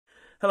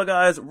Hello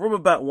guys,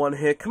 Robberbat1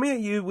 here, coming at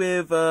you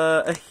with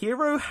a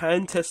hero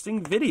hand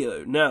testing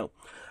video. Now,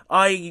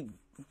 I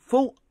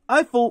thought,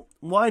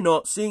 why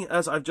not, seeing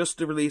as I've just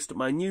released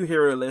my new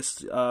hero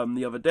list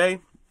the other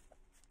day,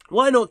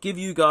 why not give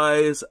you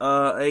guys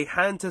a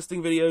hand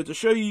testing video to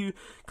show you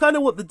kind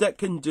of what the deck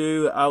can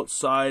do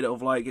outside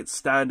of like its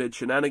standard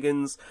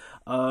shenanigans,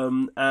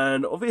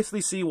 and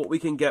obviously see what we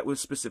can get with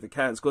specific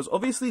hands, because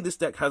obviously this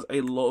deck has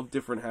a lot of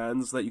different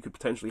hands that you could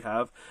potentially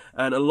have,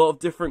 and a lot of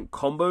different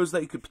combos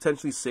that you could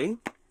potentially see.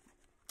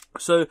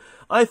 So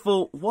I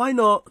thought, why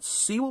not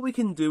see what we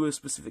can do with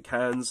specific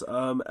hands,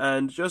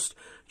 and just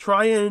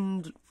try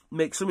and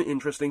make some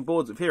interesting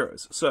boards of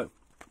heroes. So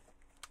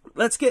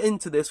let's get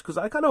into this, because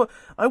I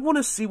want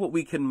to see what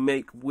we can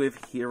make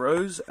with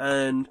heroes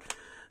and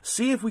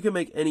see if we can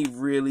make any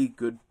really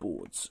good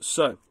boards.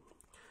 So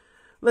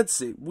let's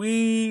see.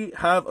 We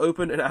have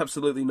opened an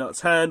absolutely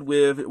nuts hand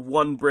with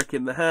one brick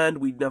in the hand.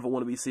 We never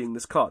want to be seeing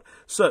this card.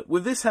 So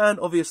with this hand,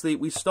 obviously,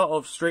 we start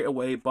off straight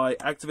away by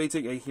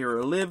activating a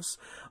Hero Lives.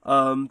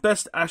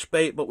 Best Ash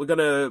bait, but we're going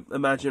to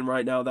imagine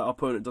right now that our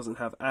opponent doesn't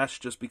have Ash,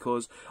 just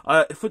because,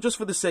 just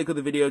for the sake of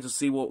the video, to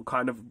see what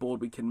kind of board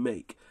we can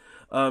make.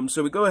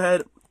 So we go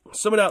ahead,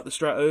 summon out the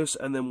Stratos,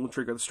 and then we'll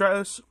trigger the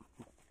Stratos,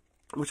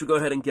 which will go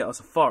ahead and get us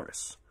a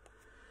Faris.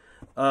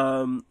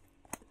 After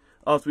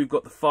we've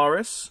got the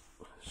Faris,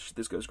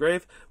 this goes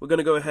grave, we're going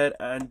to go ahead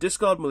and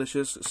discard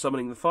Malicious,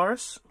 summoning the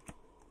Faris.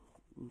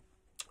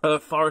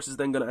 Faris is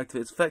then going to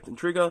activate its effect and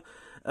trigger,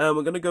 and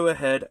we're going to go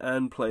ahead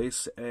and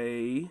place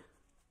a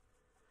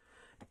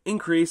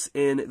increase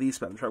in the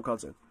Spam Trap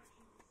card zone.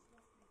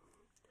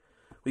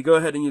 We go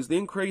ahead and use the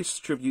increase,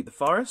 tribute the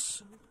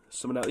Faris,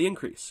 summon out the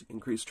increase.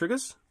 Increase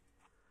triggers.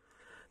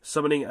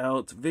 Summoning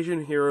out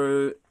Vision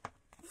Hero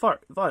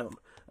Vion.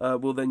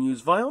 We'll then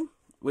use Vion,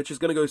 which is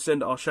going to go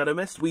send our Shadow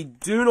Mist. We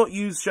do not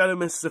use Shadow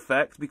Mist's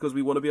effect because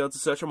we want to be able to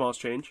search a Mask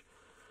Change.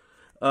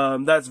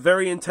 That's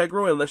very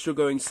integral. Unless you're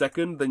going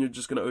second, then you're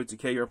just going to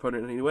OTK your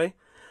opponent anyway.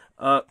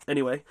 Now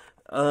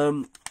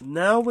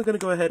we're going to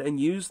go ahead and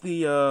use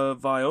the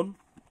Vion,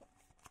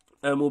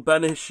 and we'll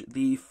banish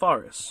the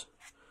Faris.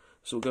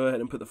 So we'll go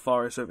ahead and put the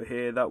Faris over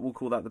here. We'll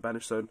call that the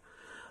Banish Zone.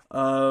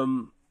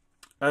 And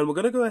we're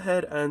going to go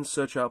ahead and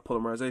search out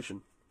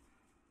Polymerization.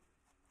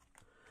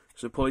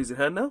 So Poly's in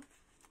hand now.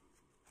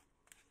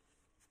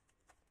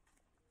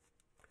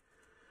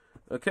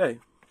 Okay.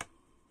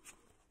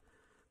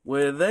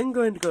 We're then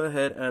going to go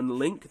ahead and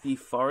link the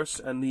Faris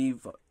and the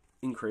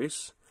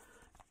increase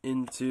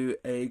into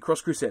a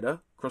Cross Crusader.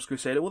 Cross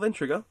Crusader will then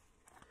trigger,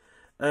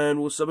 and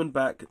we'll summon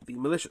back the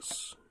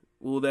Malicious.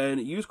 We'll then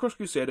use Cross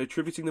Crusader,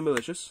 tributing the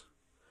Malicious.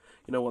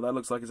 You know what, that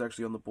looks like it's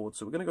actually on the board,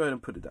 so we're going to go ahead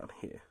and put it down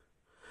here.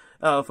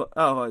 Out of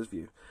eyes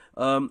view.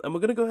 And we're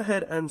going to go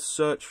ahead and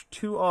search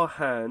to our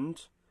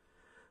hand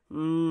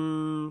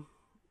You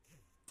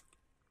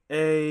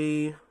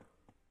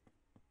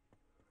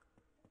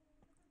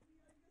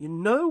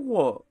know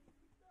what?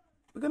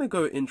 We're going to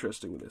go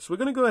interesting with this. We're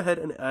going to go ahead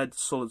and add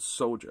Solid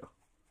Soldier.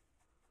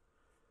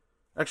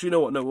 Actually, you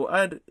know what? No,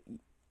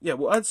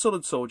 we'll add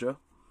Solid Soldier.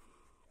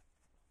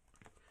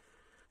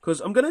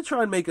 Because I'm going to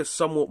try and make a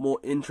somewhat more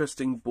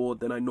interesting board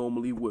than I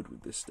normally would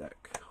with this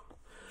deck.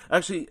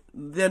 Actually,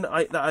 then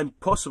that I'm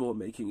possible at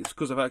making is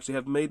because I actually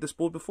have made this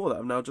board before that.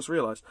 I've now just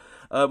realised.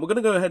 We're going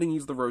to go ahead and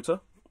use the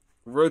Rotor.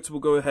 Rotor will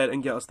go ahead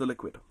and get us the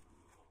Liquid.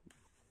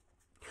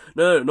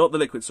 No, not the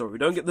Liquid, sorry. We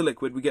don't get the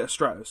Liquid, we get a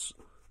Stratos.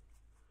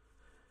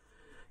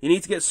 You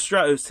need to get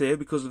Stratos here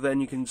because then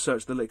you can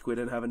search the Liquid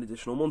and have an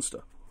additional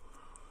monster.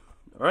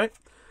 Alright,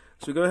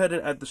 so we go ahead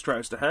and add the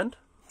Stratos to hand.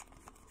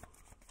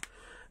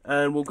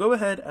 And we'll go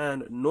ahead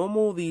and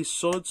normal the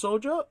Solid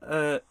Soldier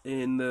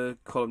in the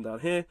column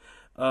down here.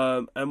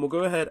 And we'll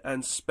go ahead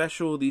and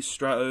special the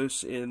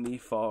Stratos in the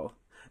far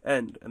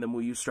end. And then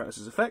we'll use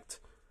Stratos'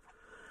 effect,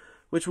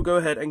 which will go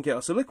ahead and get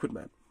us a Liquid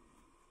Man.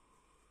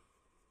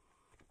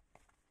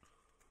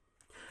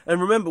 And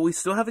remember, we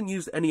still haven't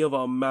used any of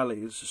our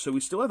Melees, so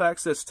we still have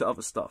access to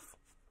other stuff.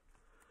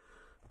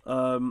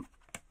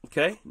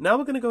 Okay, now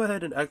we're going to go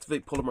ahead and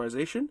activate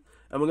Polymerization,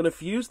 and we're going to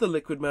fuse the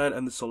Liquid Man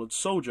and the Solid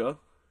Soldier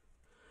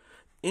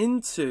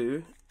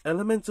into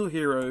Elemental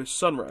Hero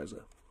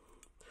Sunriser.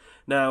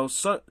 Now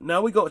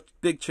we got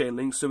big chain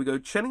links, so we go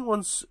chaining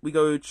one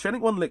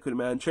Liquid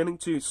Man, chaining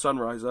 2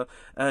 Sunriser,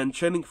 and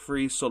chaining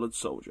 3 Solid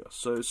Soldier.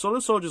 So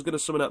Solid Soldier is going to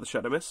summon out the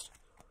Shadow Mist.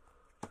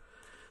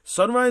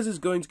 Sunrise is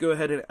going to go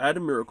ahead and add a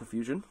Miracle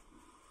Fusion.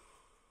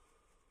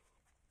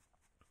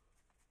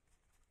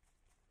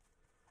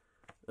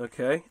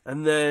 Okay,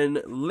 and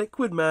then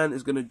Liquid Man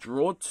is going to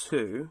draw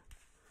 2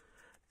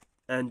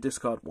 and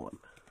discard 1.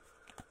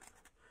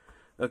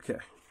 Okay,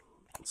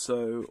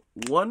 so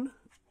 1,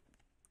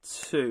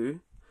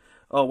 2.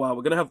 Oh wow,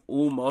 we're going to have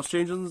all Mask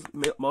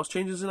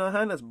changes in our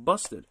hand? That's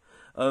busted.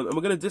 And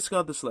we're going to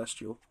discard the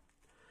Celestial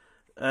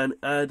and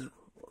add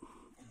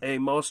a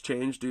Mask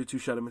change due to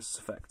Shadow Mist's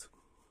effect.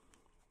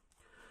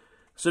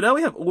 So now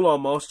we have all our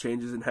Mask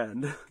changes in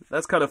hand.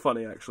 That's kind of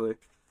funny, actually.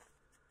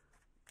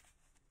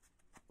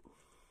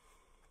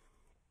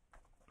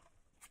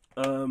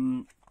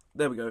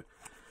 There we go.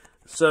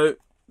 So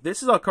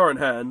this is our current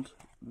hand.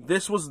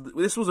 This was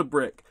a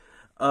brick.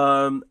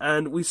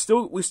 And we're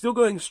still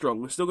going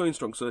strong. We're still going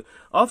strong. So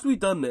after we've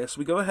done this,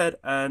 we go ahead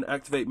and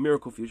activate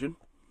Miracle Fusion.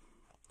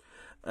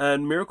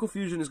 And Miracle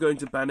Fusion is going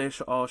to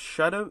banish our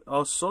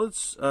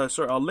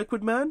our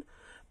Liquid Man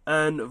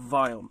and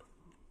Vion.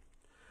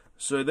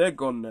 So they're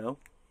gone now.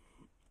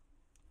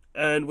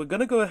 And we're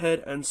going to go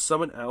ahead and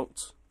summon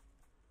out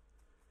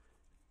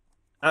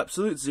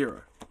Absolute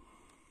Zero.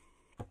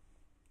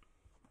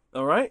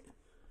 Alright?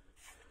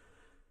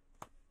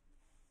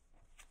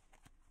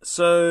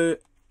 So,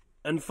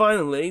 and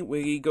finally,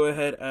 we go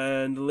ahead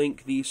and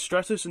link the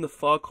Stratos in the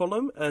far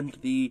column and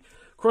the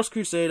Cross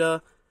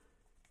Crusader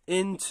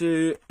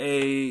into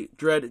a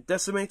Dread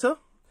Decimator.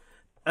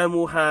 And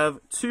we'll have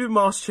 2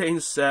 Mask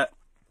Chains set.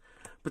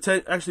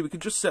 Actually, we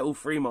could just set all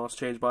 3 Mask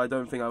Chains, but I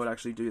don't think I would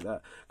actually do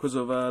that. Because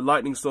of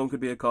Lightning Storm could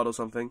be a card or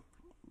something.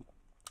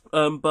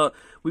 But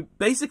we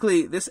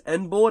basically, this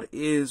end board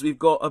is, these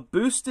all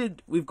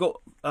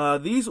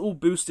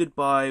boosted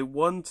by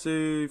 1,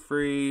 2,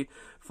 3,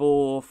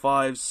 4,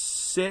 5,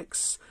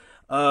 6,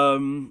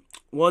 1,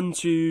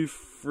 2,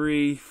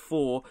 3,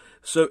 4,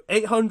 so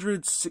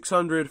 800,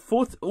 600,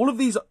 4, all of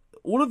these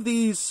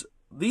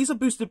are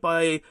boosted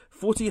by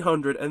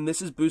 1400, and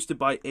this is boosted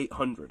by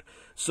 800,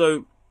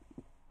 so,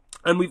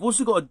 and we've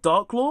also got a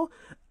Dark Law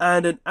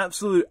and an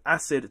Absolute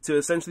Acid to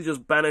essentially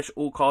just banish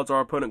all cards our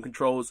opponent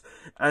controls.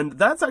 And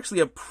that's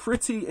actually a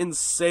pretty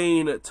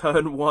insane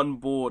turn 1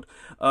 board.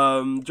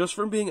 Just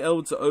from being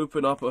able to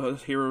open up a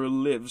Hero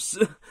Lives,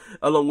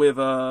 along with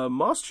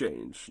Mask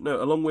Change.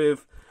 No, along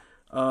with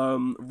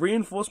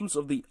Reinforcements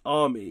of the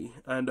Army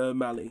and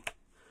Mali.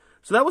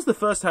 So that was the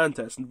first hand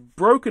test.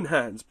 Broken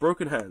hands.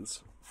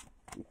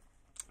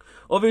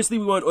 Obviously,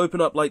 we won't open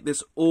up like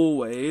this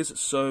always,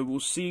 so we'll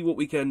see what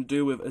we can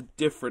do with a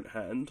different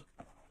hand.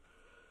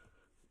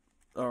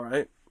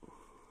 Alright.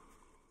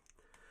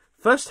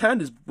 First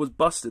hand was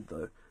busted,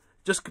 though.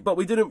 But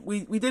we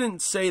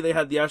didn't say they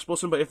had the Ash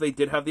Blossom, but if they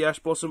did have the Ash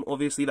Blossom,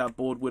 obviously that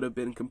board would have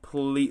been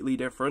completely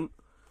different.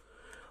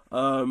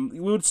 We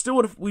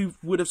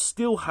would have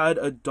still had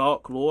a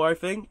Dark Law, I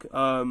think.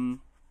 But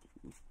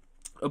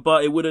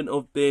it wouldn't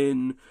have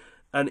been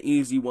an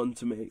easy one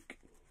to make.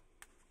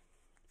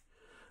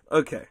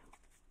 Okay.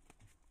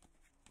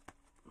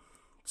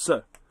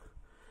 So,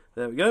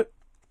 there we go.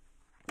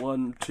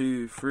 1,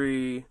 2,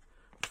 3,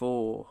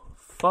 4,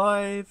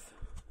 5.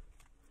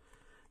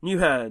 New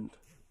hand.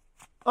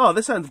 Oh,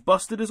 this hand's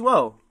busted as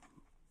well.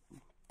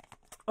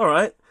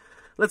 Alright.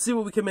 Let's see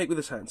what we can make with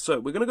this hand. So,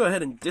 we're going to go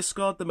ahead and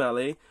discard the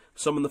Melee,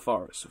 summon the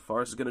Forest. So,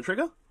 Forest is going to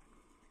trigger.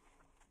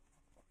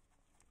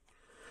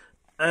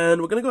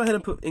 And we're going to go ahead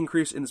and put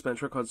Increase in the Spell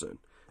Card Zone.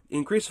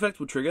 Increase effect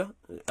will trigger,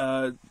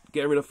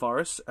 getting rid of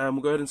Forest, and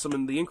we'll go ahead and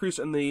summon the Increase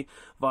and the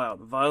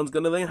Vion. Vion's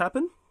going to then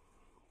happen.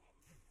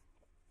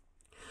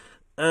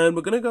 And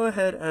we're going to go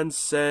ahead and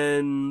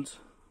send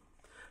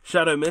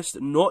Shadow Mist,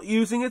 not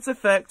using its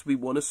effect. We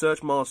want to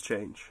search Mask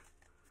Change.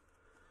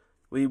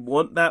 We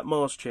want that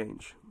Mask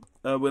Change.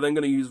 We're then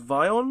going to use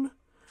Vion,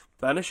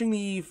 banishing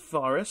the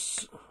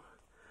Forest,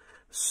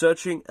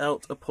 searching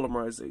out a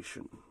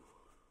Polymerization.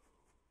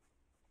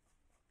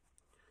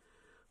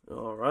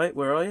 Alright,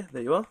 where are you?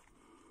 There you are.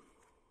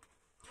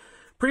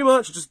 Pretty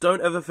much, just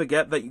don't ever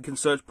forget that you can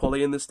search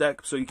Poly in this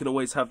deck, so you can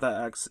always have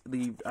that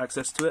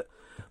access to it.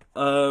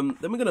 Then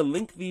we're going to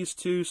link these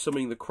two,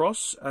 summoning the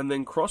Cross, and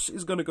then Cross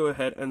is going to go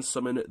ahead and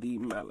summon the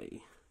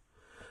Mali.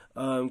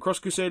 Cross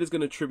Crusade is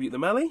going to tribute the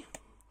Mali,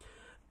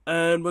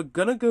 and we're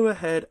going to go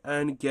ahead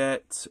and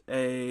get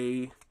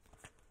a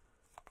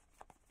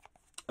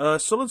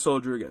Solid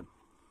Soldier again.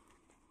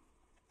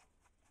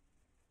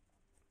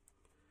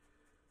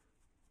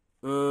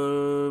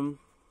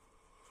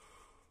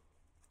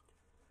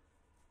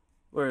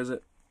 Where is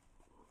it?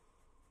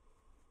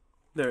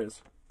 There it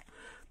is.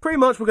 Pretty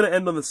much we're going to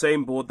end on the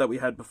same board that we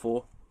had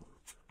before.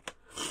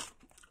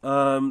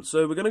 So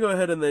we're going to go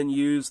ahead and then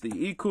use the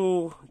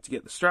Equal to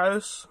get the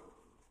Stratos.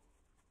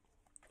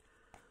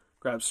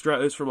 Grab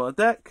Stratos from our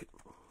deck.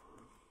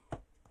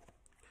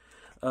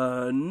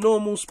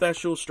 Normal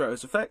special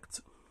Stratos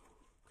effect.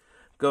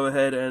 Go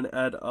ahead and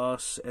add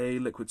us a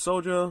Liquid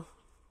Soldier.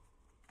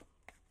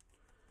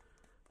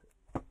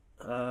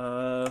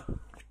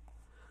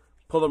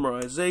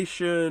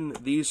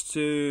 Polymerization, these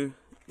two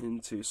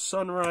into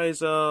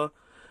Sunriser,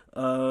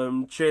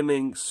 chain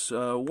links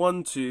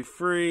 1, 2,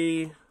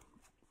 3,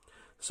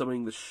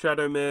 summoning the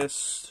Shadow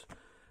Mist,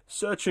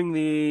 searching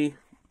the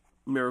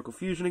Miracle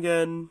Fusion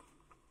again,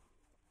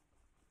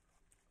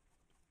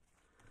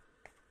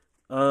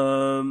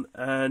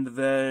 and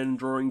then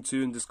drawing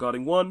 2 and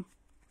discarding 1.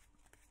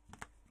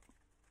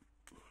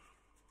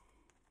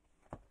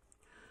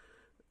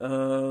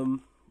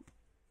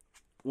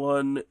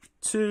 1,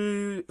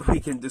 2, we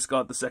can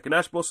discard the second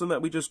Ash Blossom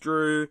that we just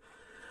drew.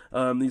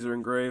 These are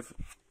engraved.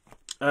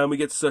 And we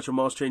get to search a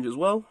Mask Change as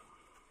well.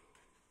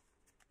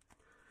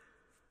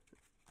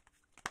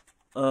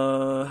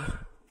 So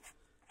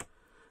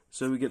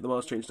we get the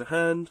Mask Change to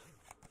hand.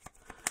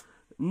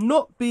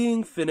 Not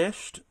being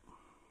finished.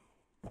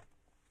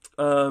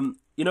 Yeah,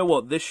 you know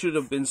what, this should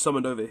have been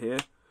summoned over here.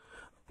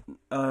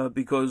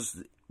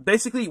 Because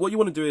basically what you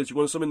want to do is you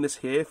want to summon this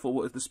here for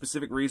what is the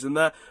specific reason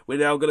that we're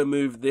now going to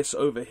move this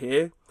over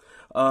here.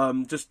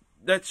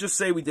 Let's just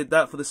say we did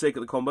that for the sake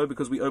of the combo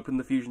because we opened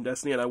the Fusion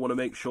Destiny, and I want to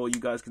make sure you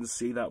guys can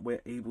see that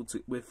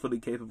we're fully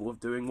capable of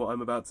doing what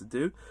I'm about to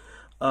do.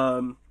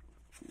 So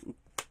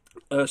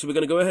we're going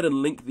to go ahead and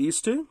link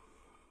these two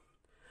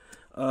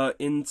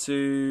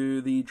into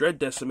the Dread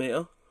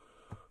Decimator.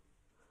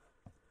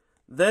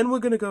 Then we're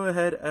going to go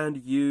ahead and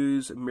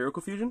use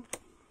Miracle Fusion.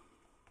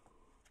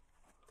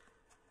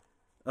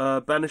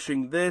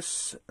 Banishing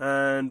this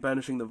and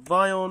banishing the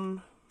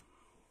Vion.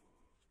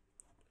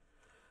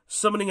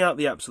 Summoning out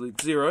the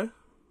Absolute Zero.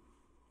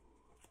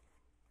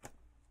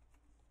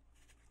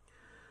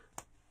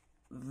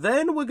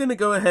 Then we're going to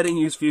go ahead and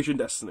use Fusion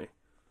Destiny.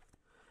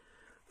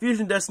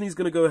 Fusion Destiny is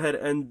going to go ahead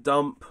and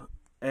dump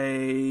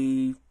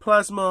a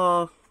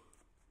Plasma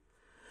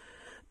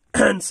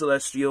and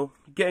Celestial,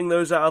 getting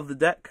those out of the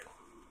deck.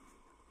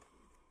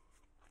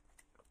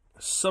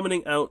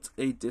 Summoning out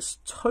a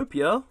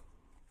Dystopia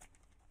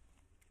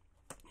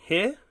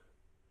here.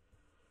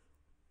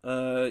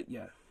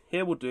 Yeah,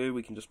 here will do.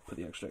 We can just put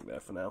the extract there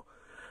for now.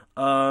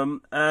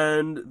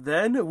 And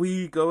then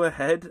we go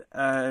ahead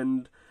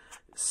and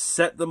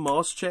set the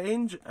mask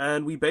change,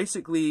 and we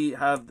basically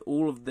have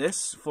all of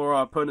this for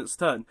our opponent's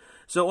turn.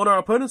 So on our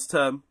opponent's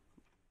turn,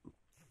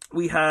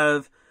 we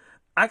have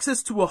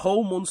access to a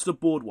whole monster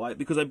board wipe,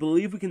 because I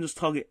believe we can just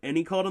target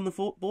any card on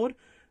the board.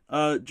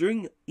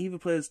 During either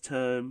player's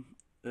turn,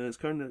 it's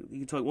currently, you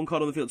can target one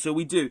card on the field. So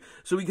we do.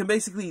 So we can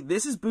basically,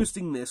 this is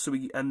boosting this,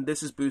 and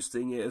this is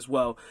boosting it as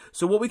well.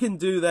 So what we can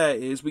do there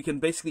is we can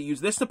basically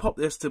use this to pop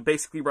this to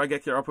basically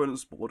Raigeki our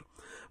opponent's board.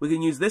 We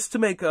can use this to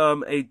make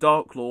a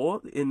Dark Claw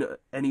in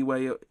any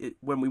way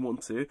when we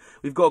want to.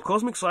 We've got a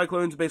Cosmic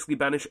Cyclone to basically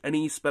banish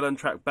any spell and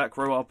track back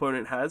row our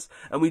opponent has.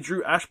 And we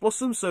drew Ash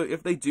Blossom, so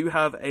if they do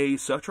have a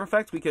Searcher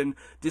effect, we can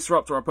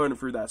disrupt our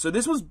opponent through that. So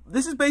this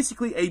is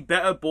basically a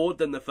better board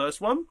than the first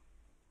one,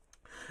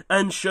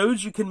 and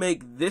shows you can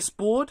make this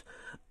board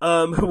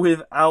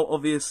without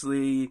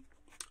obviously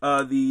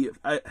the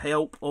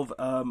help of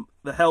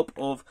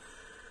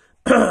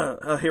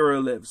A Hero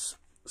Lives.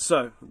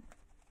 So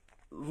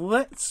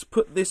let's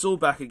put this all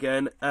back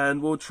again,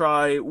 and we'll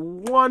try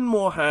one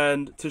more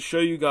hand to show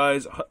you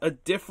guys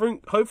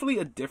hopefully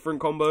a different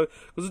combo,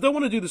 because I don't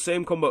want to do the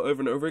same combo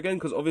over and over again,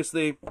 because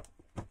obviously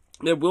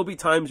there will be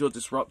times you're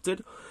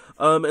disrupted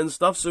and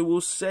stuff. So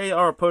we'll say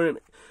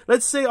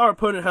let's say our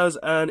opponent has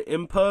an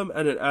Imperm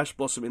and an Ash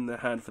Blossom in their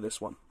hand for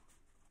this one.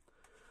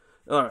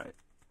 Alright.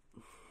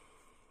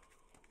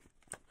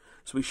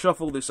 So we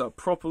shuffle this up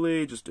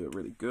properly, just do it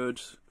really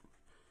good.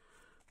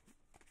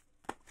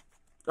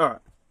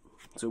 Alright.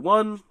 So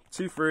 1,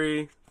 2,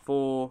 3,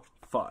 4,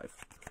 5.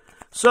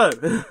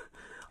 So,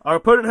 our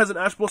opponent has an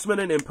Ash Blossom and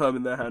an Imperm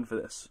in their hand for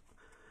this.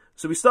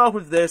 So we start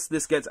with this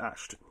gets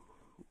ashed.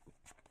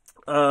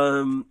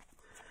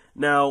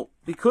 Now,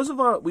 because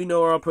we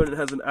know our opponent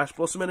has an Ash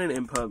Blossom and an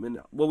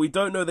Imperm, well, we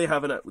don't know they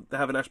have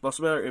an Ash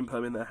Blossom and an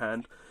Imperm in their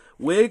hand.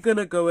 We're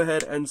gonna go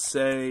ahead and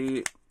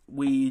say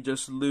we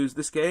just lose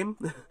this game,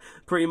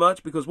 pretty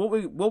much, because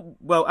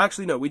well,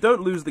 actually no, we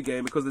don't lose the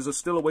game, because there's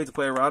still a way to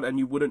play around, and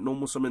you wouldn't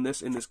normal summon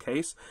this in this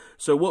case.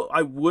 So what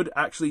I would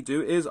actually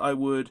do is I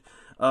would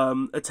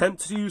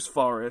attempt to use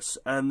Faris,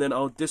 and then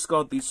I'll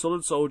discard the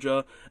Solid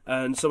Soldier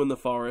and summon the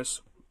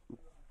Faris.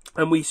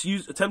 And we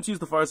attempt to use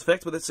the Faris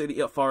effect, but let's say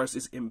the Faris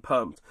is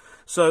impermed.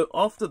 So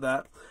after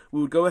that,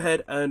 we would go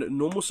ahead and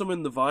normal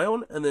summon the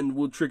Vion, and then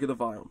we'll trigger the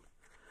Vion.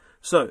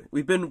 So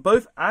we've been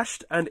both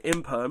ashed and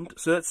impermed,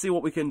 so let's see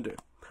what we can do.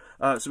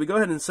 So we go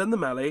ahead and send the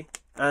Mally,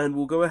 and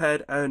we'll go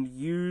ahead and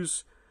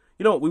use...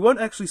 You know what, we won't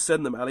actually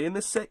send the Mally in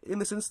this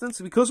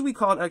instance, because we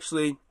can't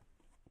actually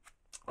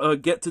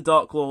get to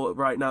Dark Claw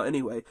right now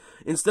anyway.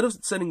 Instead of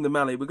sending the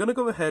Mally, we're going to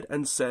go ahead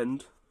and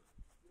send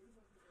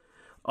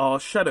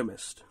our Shadow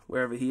Mist,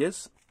 wherever he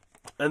is.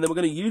 And then we're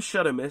going to use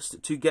Shadow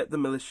Mist to get the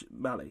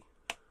Mally.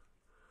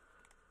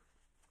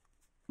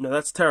 No,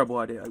 that's a terrible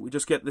idea. We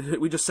just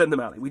send the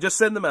Mally. We just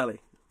send the Mally.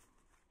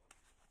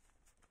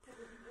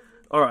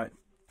 Alright.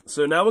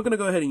 So now we're going to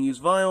go ahead and use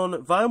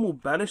Vion. Vion will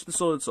banish the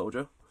Solid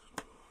Soldier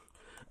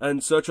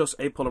and search us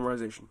a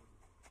Polymerization.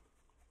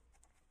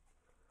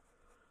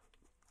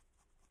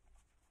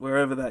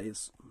 Wherever that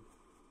is.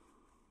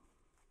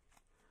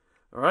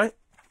 Alright.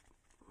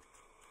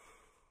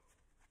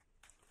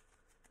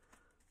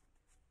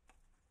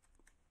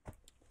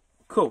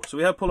 Cool, so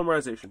we have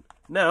Polymerization.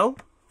 Now,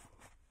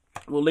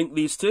 we'll link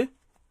these two.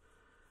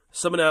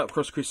 Summon out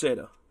Cross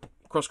Crusader.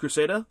 Cross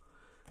Crusader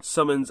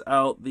summons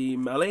out the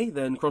Mally,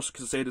 then Cross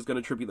Crusader is going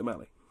to tribute the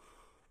Mally.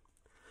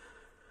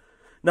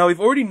 Now, we've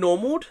already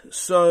normaled,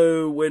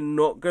 so we're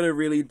not going to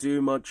really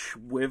do much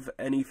with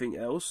anything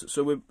else.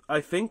 So I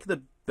think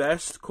the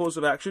best course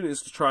of action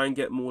is to try and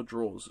get more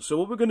draws. So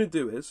what we're going to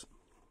do is,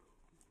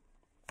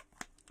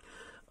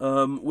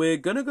 we're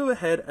going to go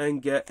ahead and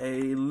get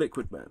a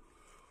Liquid Man.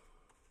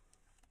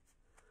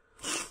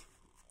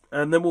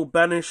 And then we'll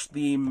banish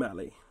the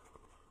Mally,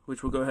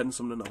 which will go ahead and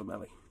summon another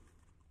Mally.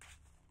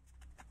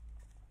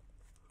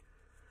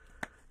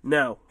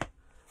 Now,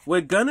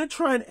 we're going to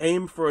try and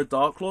aim for a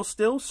Dark Claw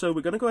still, so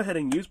we're going to go ahead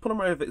and use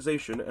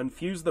Polymerization and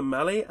fuse the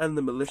Melee and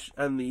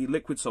the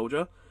Liquid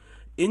Soldier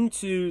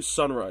into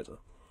Sunriser.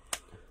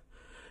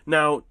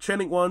 Now,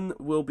 Chainlink 1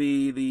 will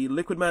be the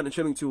Liquid Man and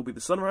Chainlink 2 will be the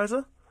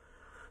Sunriser.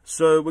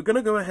 So we're going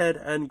to go ahead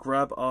and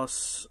grab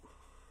us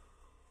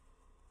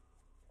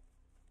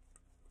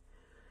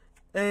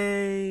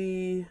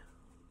a...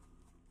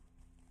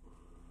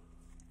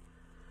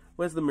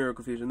 Where's the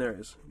Miracle Fusion? There it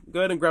is.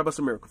 Go ahead and grab us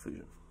a Miracle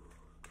Fusion.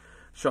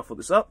 Shuffle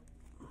this up.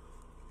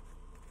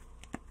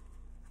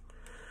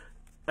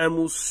 And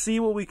we'll see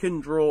what we can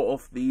draw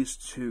off these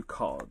two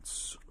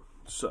cards.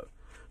 So,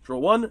 draw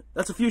one.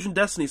 That's a Fusion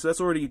Destiny, so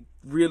that's already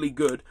really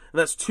good. And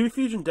that's two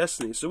Fusion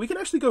Destinies, so we can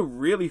actually go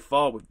really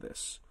far with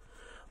this.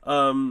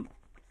 So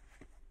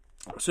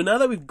now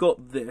that we've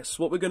got this,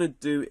 what we're going to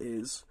do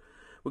is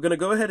we're going to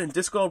go ahead and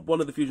discard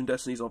one of the Fusion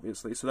Destinies,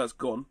 obviously, so that's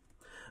gone.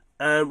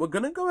 And we're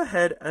going to go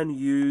ahead and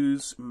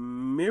use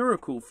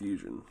Miracle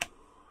Fusion.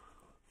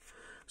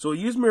 So we'll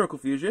use Miracle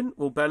Fusion,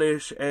 we'll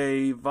banish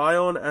a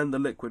Vion and the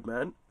Liquid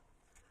Man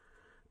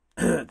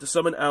to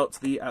summon out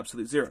the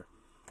Absolute Zero.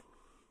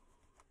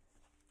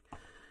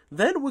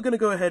 Then we're going to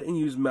go ahead and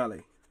use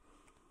Melee.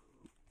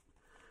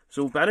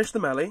 So we'll banish the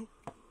Melee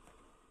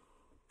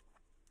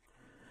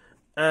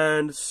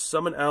and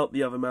summon out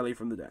the other Melee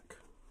from the deck.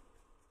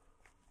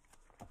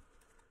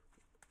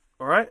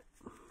 Alright.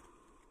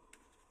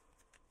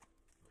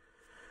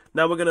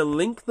 Now we're going to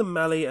link the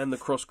Melee and the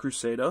Cross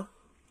Crusader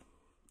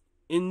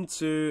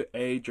into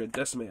a Dread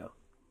Decimator.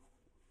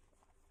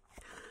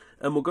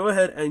 And we'll go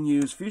ahead and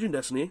use Fusion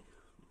Destiny,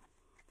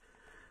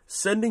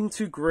 sending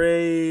to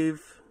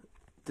grave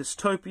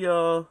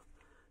Dystopia,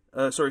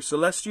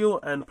 Celestial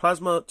and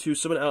Plasma to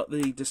summon out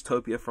the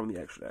Dystopia from the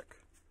extra deck.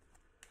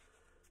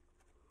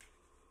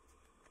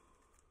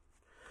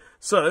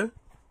 So,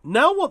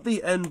 now what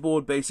the end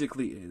board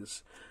basically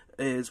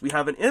is we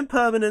have an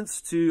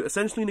Impermanence to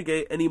essentially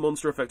negate any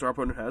monster effect our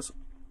opponent has.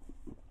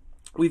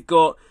 We've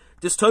got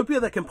Dystopia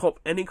that can pop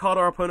any card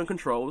our opponent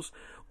controls,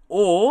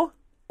 or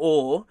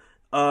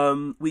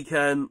we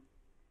can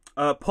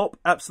pop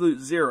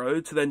Absolute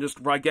Zero to then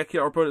just Raigeki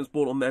our opponent's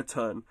board on their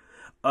turn.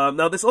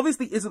 Now, this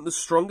obviously isn't the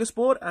strongest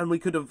board, and we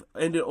could have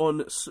ended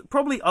on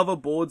probably other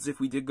boards if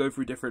we did go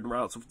through different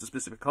routes of the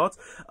specific cards.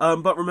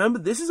 But remember,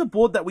 this is a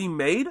board that we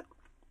made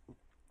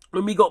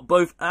when we got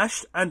both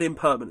Ashed and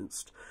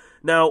Impermanenced.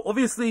 Now,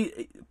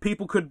 obviously,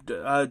 people could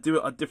do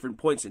it at different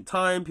points in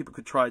time. People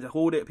could try to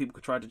hold it. People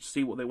could try to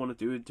see what they want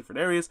to do in different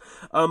areas.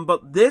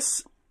 But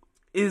this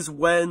is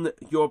when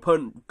your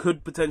opponent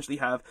could potentially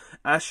have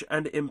Ash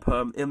and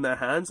Imperm in their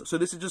hands. So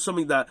this is just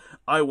something that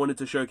I wanted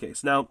to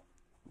showcase. Now,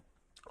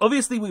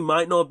 obviously, we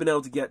might not have been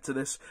able to get to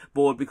this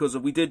board because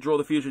we did draw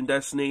the Fusion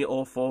Destiny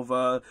off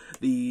of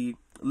the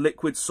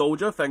Liquid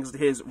Soldier, thanks to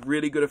his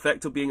really good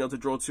effect of being able to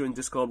draw 2 and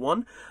discard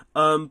 1.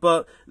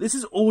 But this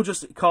is all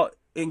just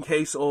in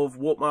case of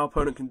what my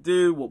opponent can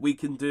do, what we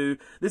can do.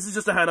 This is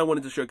just a hand I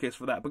wanted to showcase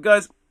for that. But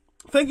guys,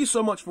 thank you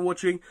so much for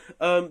watching.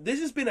 This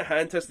has been a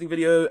hand testing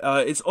video.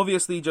 It's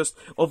obviously just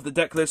of the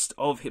deck list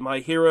of my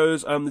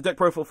heroes. The deck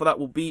profile for that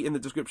will be in the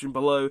description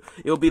below.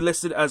 It will be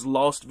listed as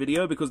last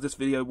video because this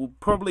video will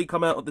probably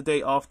come out the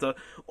day after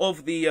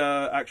of the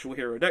actual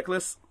hero deck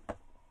list.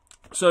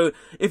 So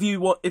if you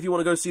want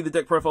to go see the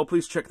deck profile,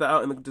 please check that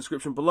out in the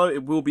description below.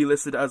 It will be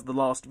listed as the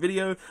last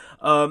video.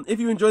 If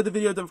you enjoyed the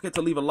video, don't forget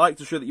to leave a like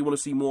to show that you want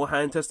to see more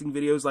hand testing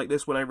videos like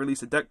this when I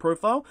release a deck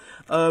profile.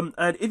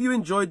 And if you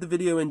enjoyed the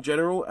video in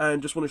general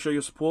and just want to show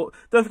your support,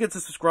 don't forget to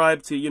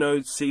subscribe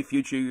to, see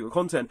future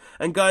content.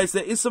 And guys,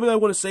 there is something I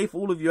want to say for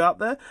all of you out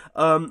there.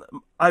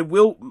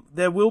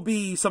 There will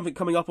be something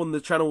coming up on the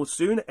channel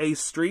soon, a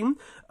stream,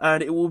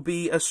 and it will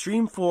be a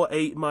stream for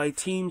my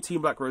Team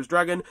Black Rose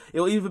Dragon.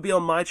 It'll either be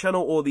on my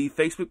channel or the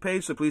Facebook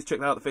page, so please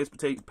check out the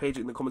Facebook page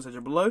in the comment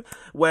section below,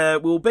 where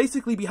we'll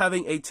basically be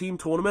having a team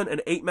tournament,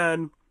 an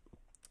 8-man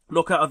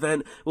knockout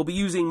event. We'll be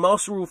using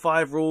Master Rule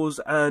 5 rules,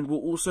 and we'll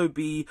also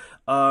be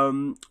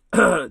playing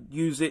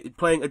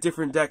a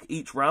different deck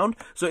each round.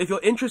 So if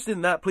you're interested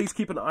in that, please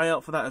keep an eye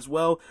out for that as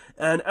well.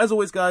 And as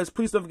always, guys,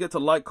 please don't forget to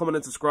like, comment,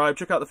 and subscribe.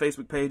 Check out the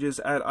Facebook pages,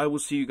 and I will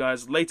see you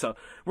guys later.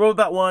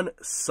 RoboBat1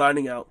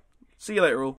 signing out. See you later, all.